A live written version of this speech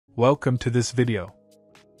Welcome to this video.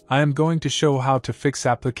 I am going to show how to fix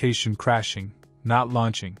application crashing, not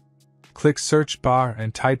launching. Click search bar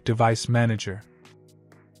and type Device Manager.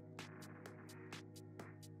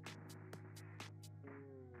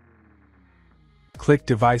 Click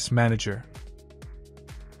Device Manager.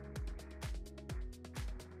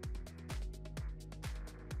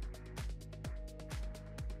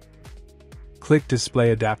 Click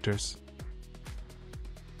Display Adapters.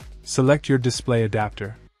 Select your display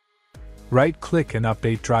adapter. Right-click and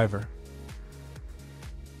update driver.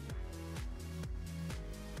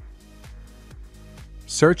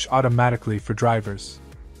 Search automatically for drivers.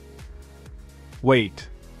 Wait.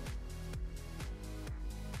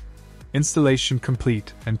 Installation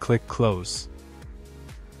complete and click Close.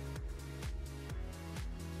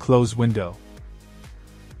 Close window.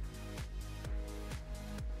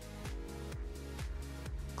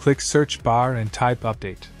 Click search bar and type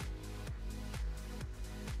Update.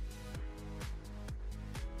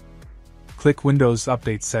 Click Windows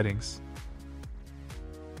Update Settings.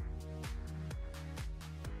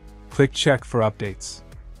 Click Check for updates.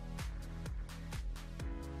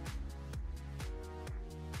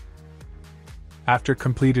 After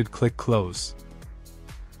completed, click Close.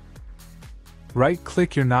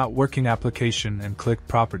 Right-click your not working application and click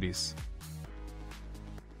Properties.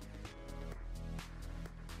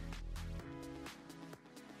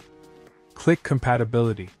 Click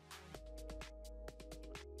Compatibility.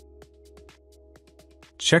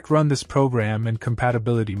 Check Run this program in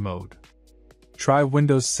compatibility mode. Try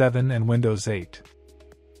Windows 7 and Windows 8.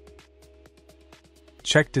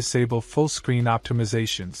 Check Disable full screen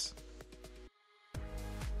optimizations.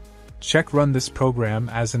 Check Run this program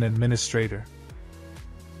as an administrator.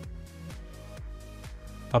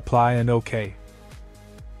 Apply and OK.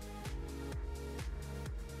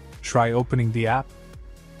 Try opening the app.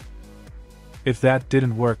 If that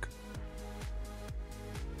didn't work,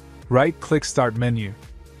 right-click Start menu.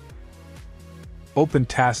 Open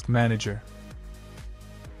Task Manager.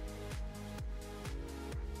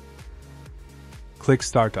 Click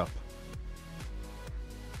Startup.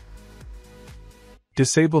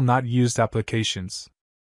 Disable not used applications.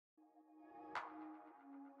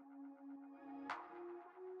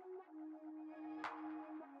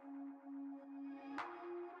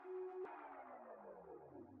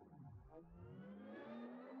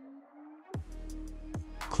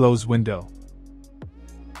 Close window.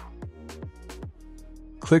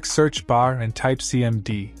 Click search bar and type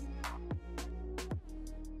CMD.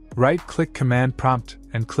 Right-click Command Prompt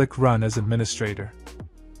and click Run as administrator.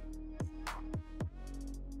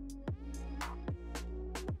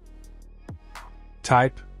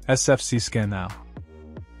 Type SFC scan now.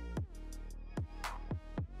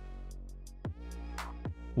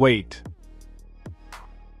 Wait.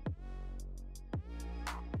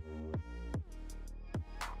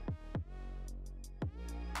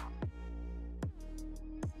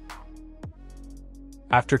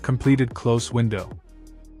 After completed, close window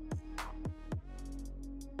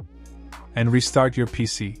and restart your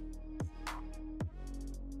PC.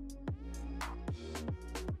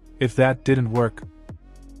 If that didn't work,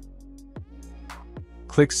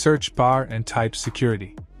 click search bar and type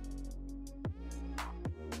Security.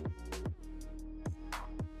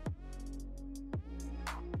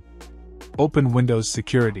 Open Windows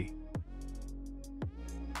Security.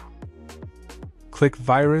 Click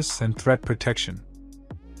Virus and Threat Protection.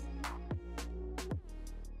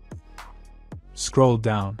 Scroll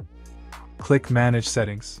down. Click Manage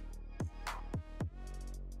Settings.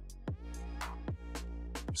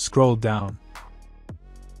 Scroll down.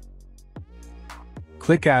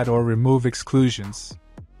 Click Add or Remove Exclusions.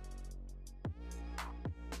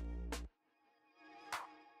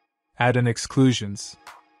 Add an exclusions.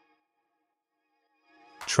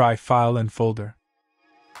 Try File and Folder.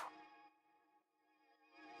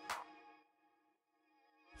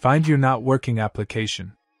 Find your not working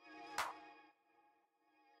application.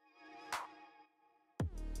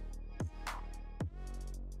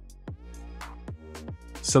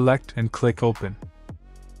 Select and click Open.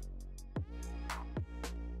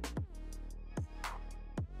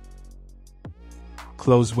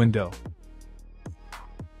 Close window.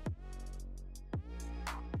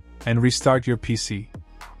 And restart your PC.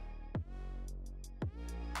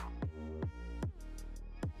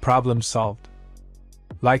 Problem solved.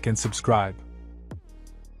 Like and subscribe.